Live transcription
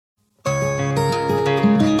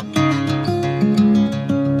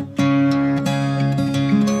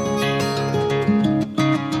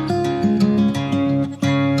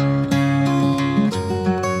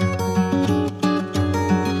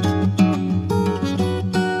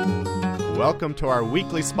welcome to our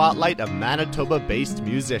weekly spotlight of Manitoba-based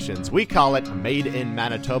musicians. We call it Made in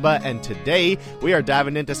Manitoba, and today we are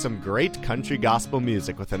diving into some great country gospel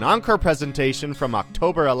music with an encore presentation from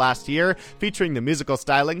October of last year featuring the musical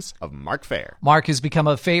stylings of Mark Fehr. Mark has become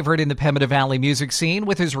a favorite in the Pembina Valley music scene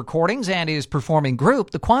with his recordings and his performing group,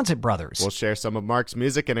 the Encore Brothers. We'll share some of Mark's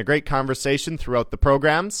music and a great conversation throughout the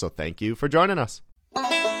program, so thank you for joining us.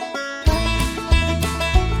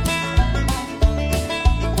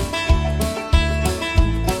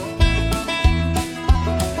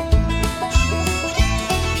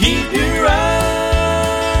 Keep your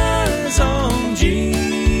eyes on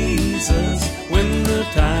Jesus when the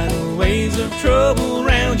tidal waves of trouble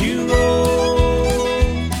round you roll.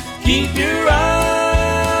 Keep your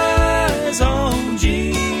eyes on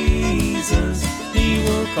Jesus. He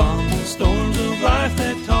will calm the storms of life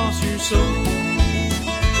that toss your soul.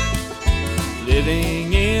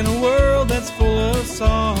 Living in a world that's full of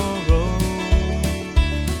sorrow,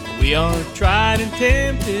 we are tried and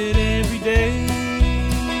tempted every day,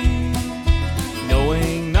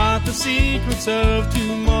 knowing not the secrets of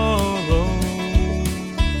tomorrow.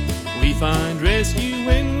 We find rescue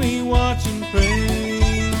when we watch and pray.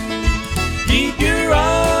 Keep your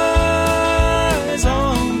eyes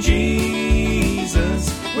on Jesus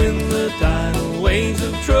when the tidal waves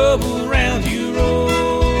of trouble around you roll.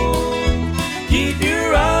 Keep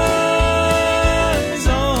your eyes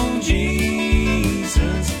on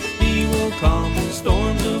Jesus. He will calm the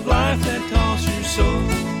storms of life that toss your soul.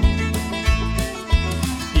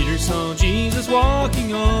 Saw Jesus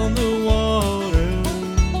walking on the water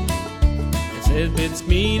and said, "Bidst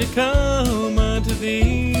me to come unto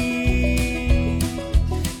thee."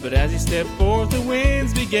 But as he stepped forth, the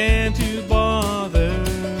winds began to bother.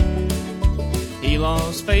 He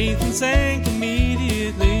lost faith and sank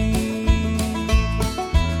immediately.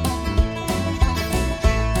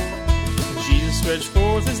 Jesus stretched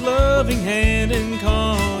forth his loving hand and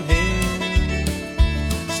caught him,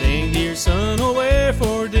 saying, "Dear son, oh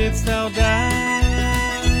wherefore didst thou die?"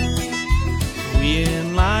 We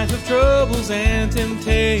in life of troubles and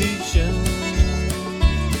temptation,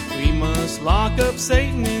 we must lock up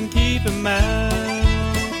Satan and keep him out.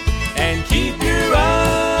 And keep your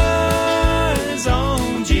eyes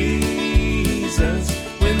on Jesus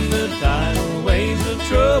when the tidal waves of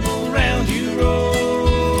trouble round you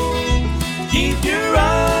roll. Keep your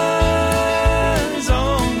eyes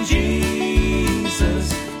on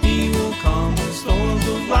Jesus. Calm the storms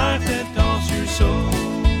of life that toss your soul.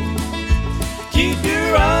 Keep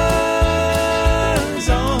your eyes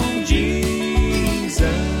on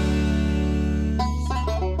Jesus.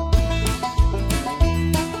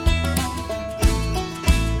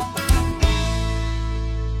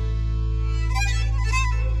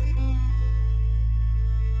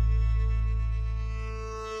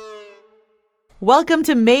 Welcome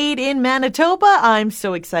to Made in Manitoba. I'm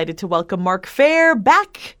so excited to welcome Mark Fehr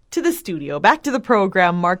back to the studio, back to the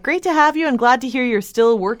program. Mark, great to have you and glad to hear you're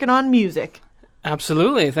still working on music.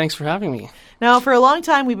 Absolutely. Thanks for having me. Now, for a long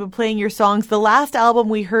time, we've been playing your songs. The last album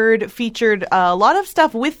we heard featured a lot of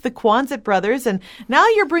stuff with the Encore Brothers, and now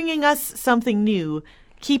you're bringing us something new,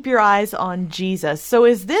 Keep Your Eyes on Jesus. So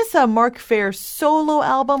is this a Mark Fehr solo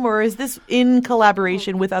album, or is this in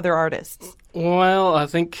collaboration with other artists? Well,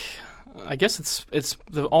 I guess it's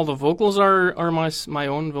all the vocals are my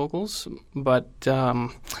own vocals, but due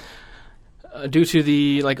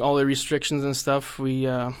to all the restrictions and stuff,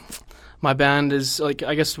 my band is I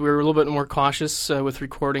guess we're a little bit more cautious with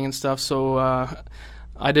recording and stuff. So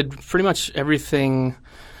I did pretty much everything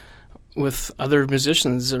with other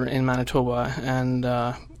musicians in Manitoba, and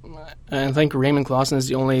I think Raymond Clausen is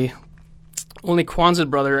the only Encore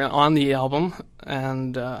brother on the album,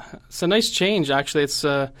 and it's a nice change actually. It's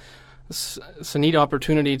a neat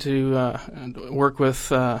opportunity to work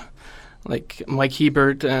with Mike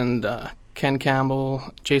Hebert and Ken Campbell,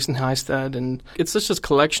 Jason Heistad, and it's just a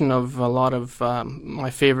collection of a lot of my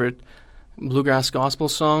favorite bluegrass gospel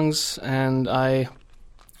songs. And I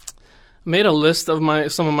made a list of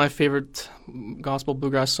some of my favorite gospel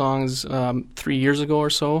bluegrass songs 3 years ago or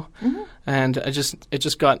so, and it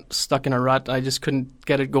just got stuck in a rut. I just couldn't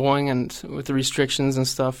get it going, and with the restrictions and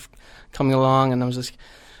stuff coming along, and I was just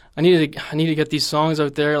I need to get these songs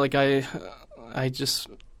out there.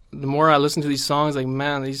 The more I listen to these songs,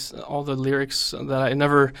 man, all the lyrics that I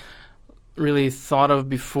never really thought of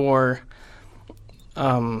before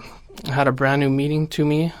had a brand new meaning to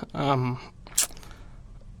me.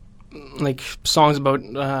 Songs about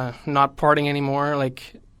not parting anymore,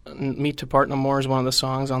 Meet to Part No More is one of the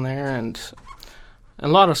songs on there, and a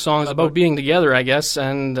lot of songs about being together, I guess,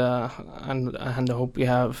 and the hope we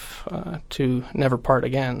have to never part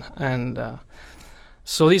again. And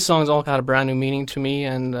so these songs all had a brand new meaning to me,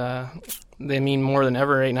 and they mean more than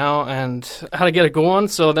ever right now. And I had to get it going.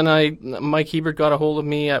 So then Mike Hebert got a hold of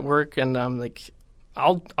me at work, and I'm like,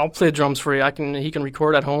 I'll play the drums for you. He can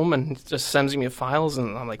record at home, and he just sends me files,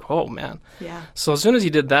 and I'm like, oh man. Yeah. So as soon as he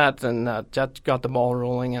did that, then that got the ball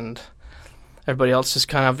rolling, and everybody else just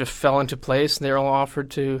kind of just fell into place, and they all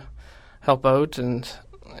offered to help out, and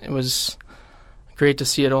it was great to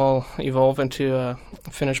see it all evolve into a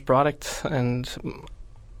finished product. And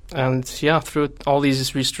yeah, through all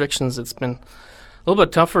these restrictions, it's been a little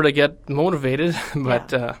bit tougher to get motivated,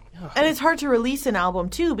 but yeah. And it's hard to release an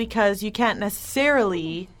album too, because you can't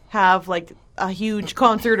necessarily have like a huge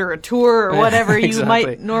concert or a tour or whatever exactly. you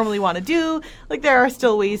might normally want to do. Like, there are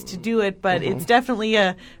still ways to do it, but it's definitely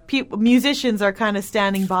musicians are kind of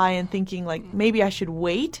standing by and thinking like, maybe I should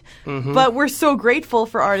wait. But we're so grateful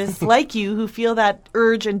for artists like you who feel that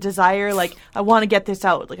urge and desire, like, I want to get this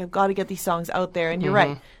out. Like, I've got to get these songs out there. And you're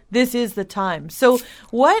right. This is the time. So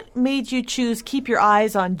what made you choose Keep Your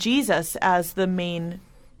Eyes on Jesus as the main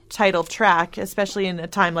title track, especially in a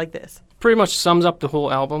time like this? Pretty much sums up the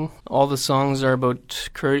whole album. All the songs are about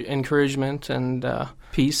encouragement and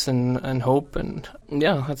peace and hope. And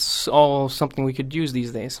yeah, that's all something we could use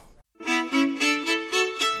these days.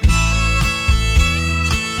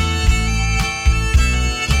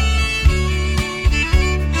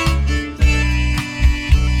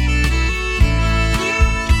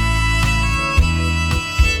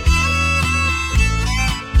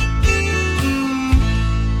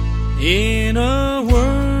 In a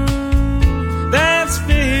world that's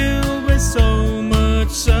filled with so much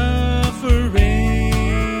suffering,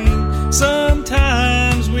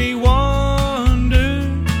 sometimes we wonder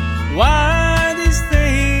why these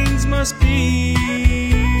things must be.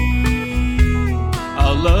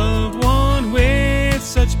 A loved one with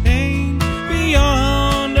such pain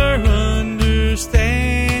beyond our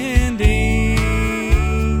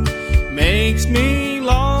understanding makes me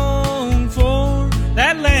long for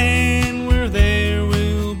that land where there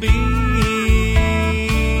will be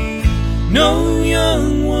no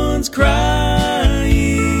young ones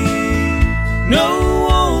crying, no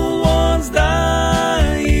old ones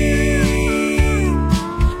dying,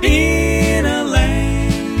 in a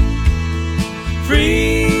land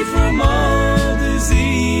free from all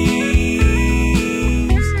disease.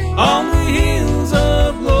 On the hills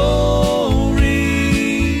of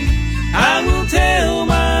glory, I will tell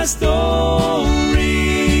my story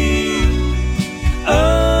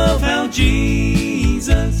of how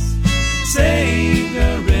Jesus saved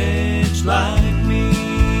a wretch like me.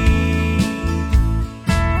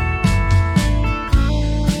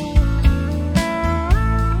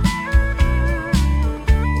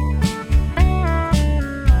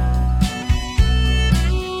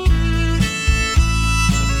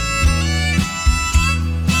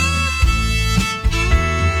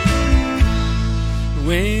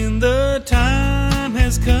 When the time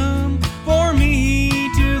has come for me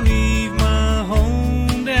to leave my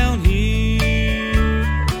home down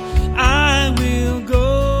here, I will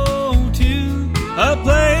go to a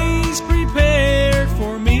place prepared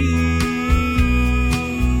for me,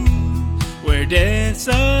 where death's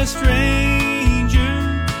a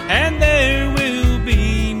stranger and there will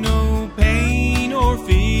be no pain or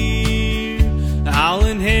fear. I'll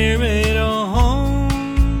inherit a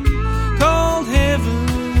home called heaven,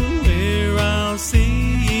 where I'll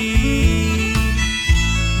see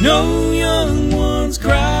no young ones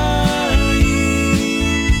crying,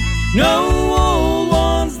 no old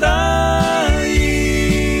ones dying,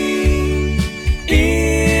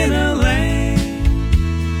 in a land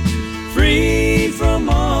free from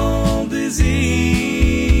all disease.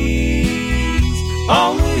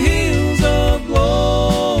 On the hills of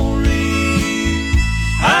glory,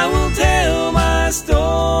 I will tell my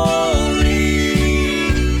story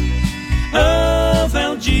of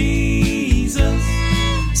how Jesus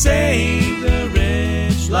saved a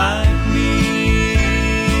wretch like me.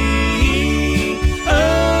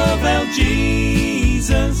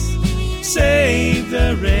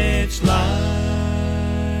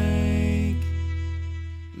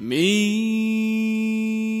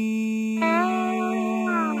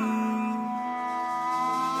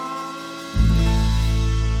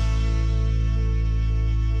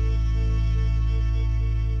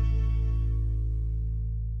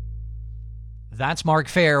 That's Mark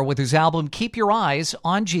Fehr with his album Keep Your Eyes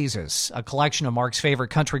on Jesus, a collection of Mark's favorite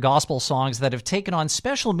country gospel songs that have taken on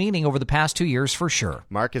special meaning over the past 2 years for sure.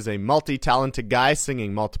 Mark is a multi-talented guy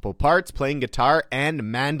singing multiple parts, playing guitar and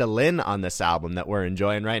mandolin on this album that we're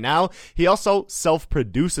enjoying right now. He also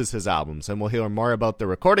self-produces his albums, and we'll hear more about the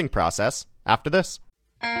recording process after this.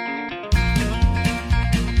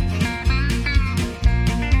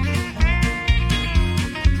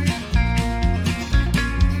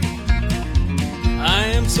 I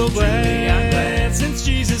am so glad since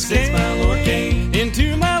Jesus came, my Lord came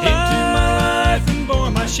into my life and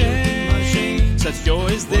bore my shame. Such joy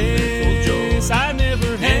is this I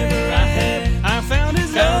never had. I found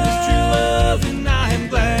His love and I am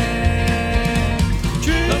glad.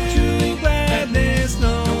 Truly gladness,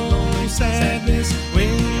 no sadness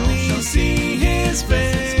when we see His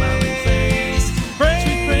face.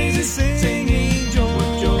 Sweet praises singing,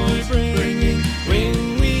 joy bringing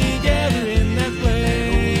when we gather in that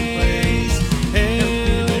place.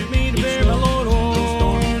 Help me to bear my Lord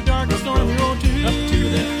o'er dark and stormy road to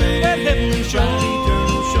that heavenly shore.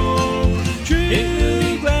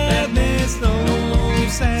 Truly gladness, no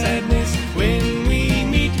sadness when we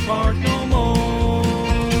meet to part no more.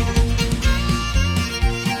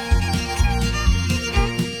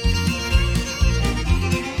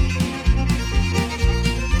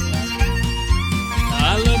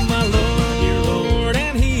 I love my Lord,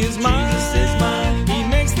 and He is mine. He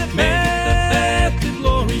makes the path to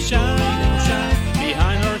glory shine.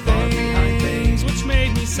 Behind our things, which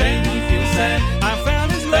made me sad, I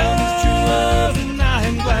found His love, and I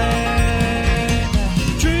am glad.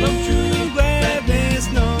 True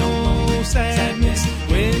gladness, no sadness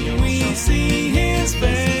when we see His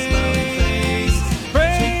face.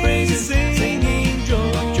 Praises singing,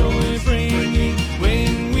 joy bringing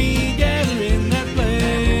when we gather in that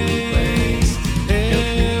place.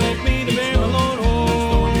 Help me to bear my Lord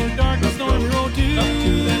o'er dark and stormy road to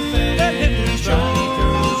that heavenly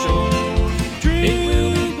shore.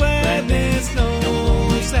 True gladness, no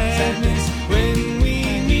sadness when we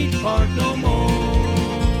meet to part no more.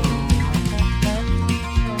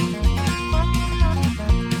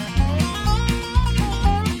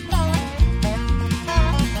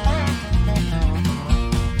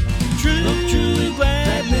 True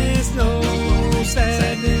gladness, no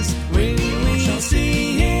sadness when we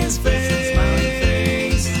see His face.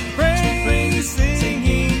 Praises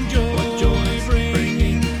singing, joy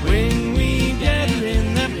bringing when we gather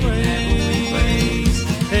in that place.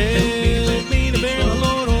 Help me to bear the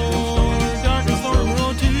Lord o'er dark and stormy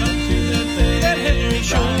road to that heavenly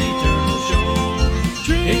shore.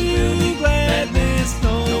 True gladness,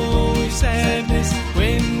 no sadness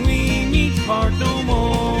when we meet to part no more.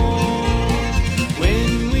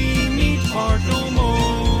 When we meet to part no more.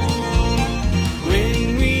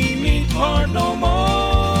 When we meet to part no more.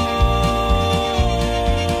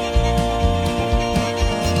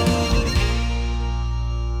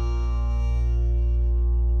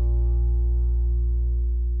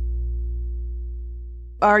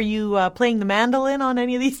 Are you playing the mandolin on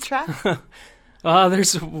any of these tracks?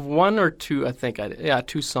 There's one or two, I think.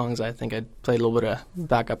 Two songs. I think I played a little bit of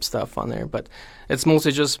backup stuff on there, but it's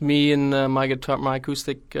mostly just me and my guitar, my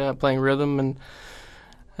acoustic, playing rhythm,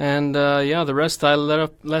 and the rest I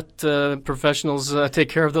let professionals take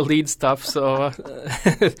care of the lead stuff. So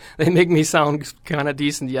they make me sound kind of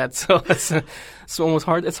decent yet. So it's almost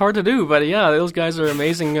hard. It's hard to do, but yeah, those guys are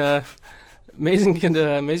amazing,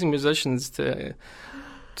 amazing musicians to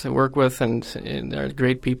work with, and they're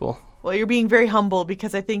great people. Well, you're being very humble,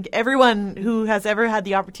 because I think everyone who has ever had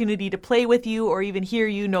the opportunity to play with you or even hear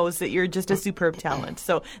you knows that you're just a superb talent.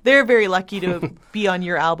 So they're very lucky to be on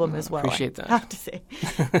your album as well. Appreciate that. I have to say.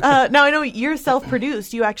 Now, I know you're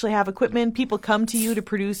self-produced. You actually have equipment. People come to you to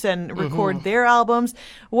produce and record their albums.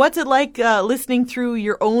 What's it like listening through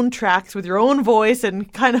your own tracks with your own voice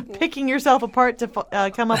and kind of picking yourself apart to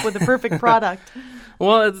come up with a perfect product?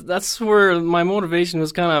 Well, that's where my motivation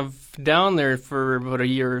was kind of down there for about a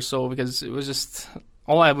year or so, because it was just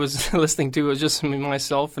all I was listening to was just me,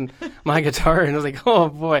 myself, and my guitar, and I was like, oh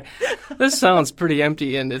boy, this sounds pretty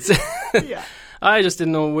empty, and it's Yeah. I just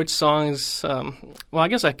didn't know which songs. Well, I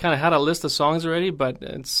guess I kind of had a list of songs already, but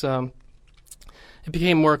it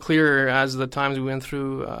became more clear as the times we went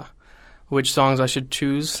through which songs I should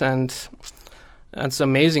choose, and it's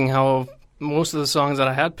amazing how most of the songs that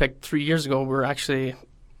I had picked 3 years ago were actually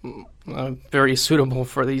very suitable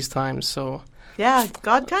for these times. So Yeah,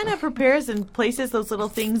 God kind of prepares and places those little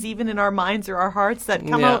things even in our minds or our hearts that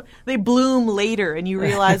come Yeah. out, they bloom later and you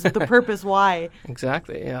realize the purpose why.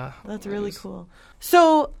 Exactly, yeah. That's really cool.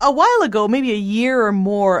 So a while ago, maybe a year or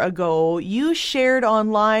more ago, you shared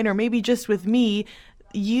online or maybe just with me,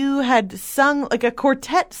 you had sung like a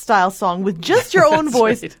quartet style song with just your own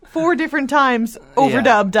voice right. 4 different times,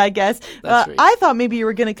 overdubbed, I guess. That's right. I thought maybe you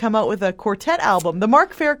were going to come out with a quartet album, the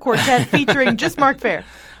Mark Fehr Quartet featuring just Mark Fehr.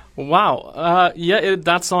 Wow.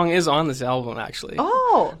 That song is on this album, actually.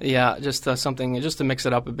 Oh. Yeah, just something, just to mix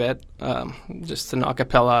it up a bit. Just an a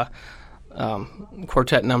cappella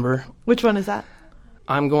quartet number. Which one is that?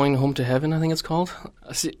 I'm Going Home to Heaven, I think it's called.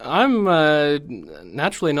 See, I'm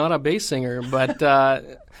naturally not a bass singer, but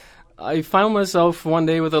I found myself one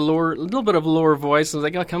day with a little bit of a lower voice. I was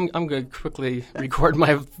like, I'm going to quickly record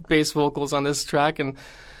my bass vocals on this track, and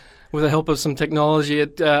with the help of some technology,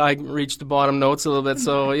 I reached the bottom notes a little bit.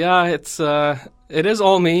 So yeah, it is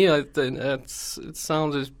all me. It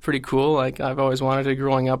sounds pretty cool. Like I've always wanted to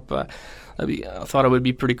growing up. I thought it would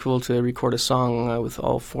be pretty cool to record a song with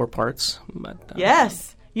all 4 parts. But,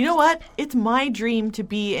 Yes. You know what? It's my dream to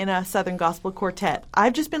be in a Southern Gospel quartet.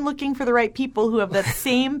 I've just been looking for the right people who have that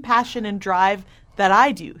same passion and drive that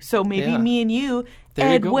I do. So maybe me and you, There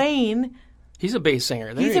you Ed go. Wayne, He's a bass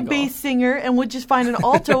singer. There he's you a go. bass singer, and we'll just find an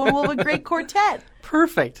alto and we'll have a great quartet.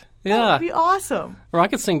 Perfect. That Yeah. would be awesome. Or I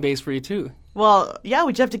could sing bass for you too. Well, yeah,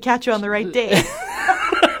 we just have to catch you on the right day.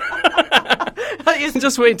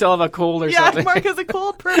 Just wait until I have a cold or Yeah, something. Mark has a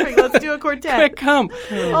cold. Perfect. Let's do a quartet. Quick, come.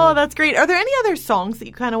 Oh, that's great. Are there any other songs that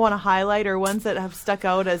you kind of want to highlight or ones that have stuck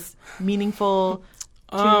out as meaningful?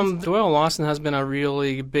 Doyle Lawson has been a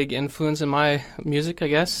really big influence in my music, I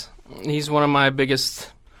guess. He's one of my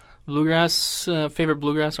biggest favorite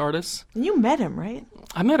bluegrass artists. You met him, right?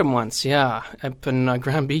 I met him once, yeah, up in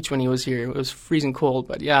Grand Beach when he was here. It was freezing cold,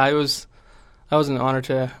 but yeah, that was an honor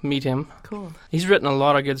to meet him. Cool. He's written a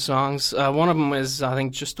lot of good songs. One of them is, I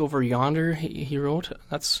think, Just Over Yonder he wrote.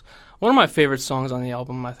 That's one of my favorite songs on the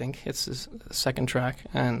album, I think. It's his second track,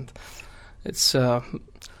 and it's a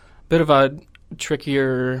bit of a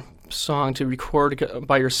trickier song to record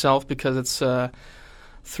by yourself because it's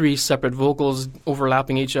 3 separate vocals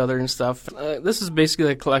overlapping each other and stuff. This is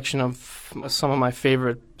basically a collection of some of my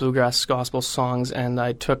favorite bluegrass gospel songs, and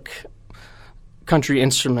I took country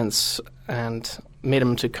instruments and made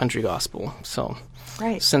them to country gospel. So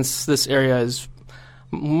Right. since this area is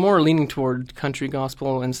more leaning toward country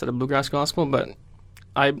gospel instead of bluegrass gospel, but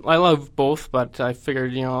I love both, but I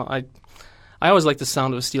figured, I always like the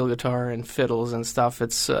sound of a steel guitar and fiddles and stuff.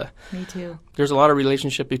 It's Me too. there's a lot of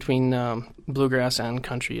relationship between bluegrass and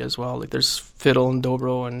country as well. Like there's fiddle and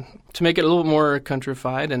dobro, and to make it a little more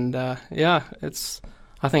countrified, and I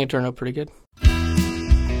think it turned out pretty good.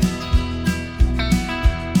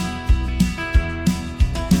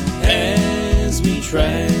 As we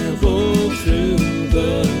travel through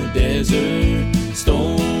the desert,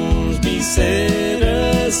 storms beset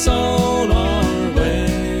us on our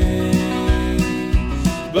way.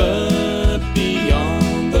 But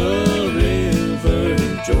beyond the river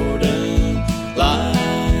Jordan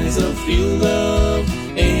lies a field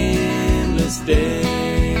of endless days.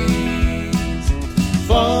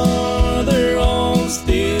 Farther on,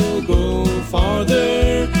 still go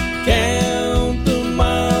farther, count the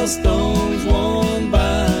milestones one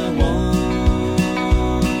by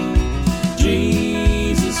one.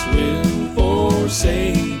 Jesus will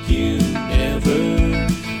forsake you never.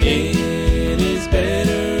 It is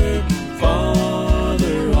better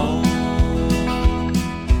farther on.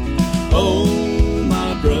 Oh,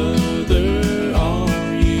 my brother,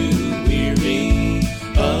 are you weary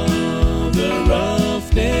of the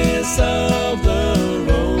roughness of the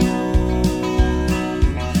road?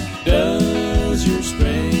 Does your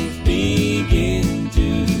strength begin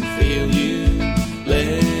to fail you?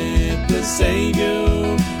 Let the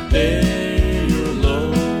Savior bear your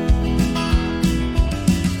load.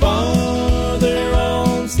 Farther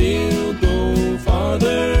on, still go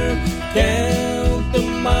farther, count the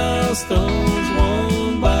milestones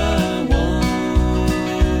one by one.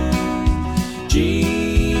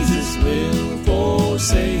 Jesus will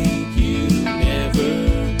forsake you never.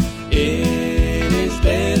 It is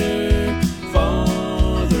better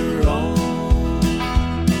farther on.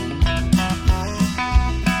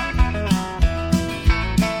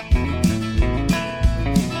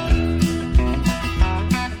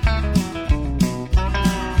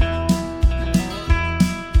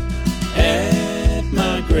 At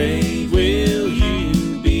my grave will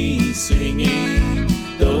you be singing,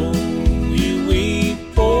 though you weep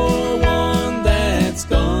for one that's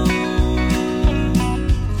gone.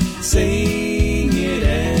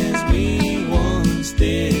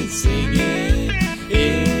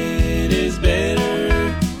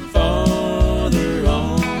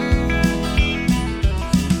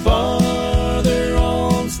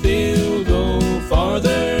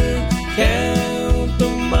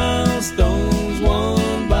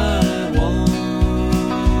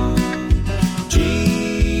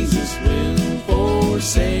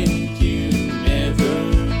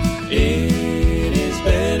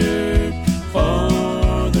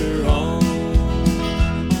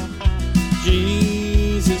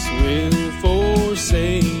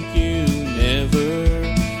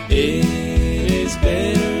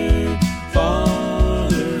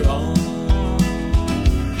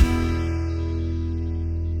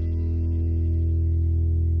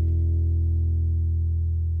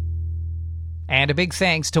 And a big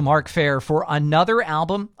thanks to Mark Fehr for another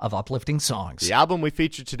album of uplifting songs. The album we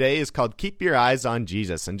featured today is called Keep Your Eyes on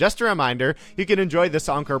Jesus. And just a reminder, you can enjoy this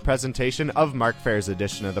encore presentation of Mark Fehr's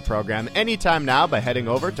edition of the program anytime now by heading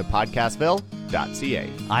over to podcastville.ca.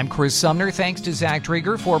 I'm Chris Sumner. Thanks to Zach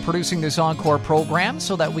Drieger for producing this encore program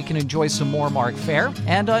so that we can enjoy some more Mark Fehr.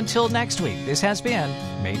 And until next week, this has been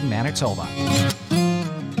Made in Manitoba.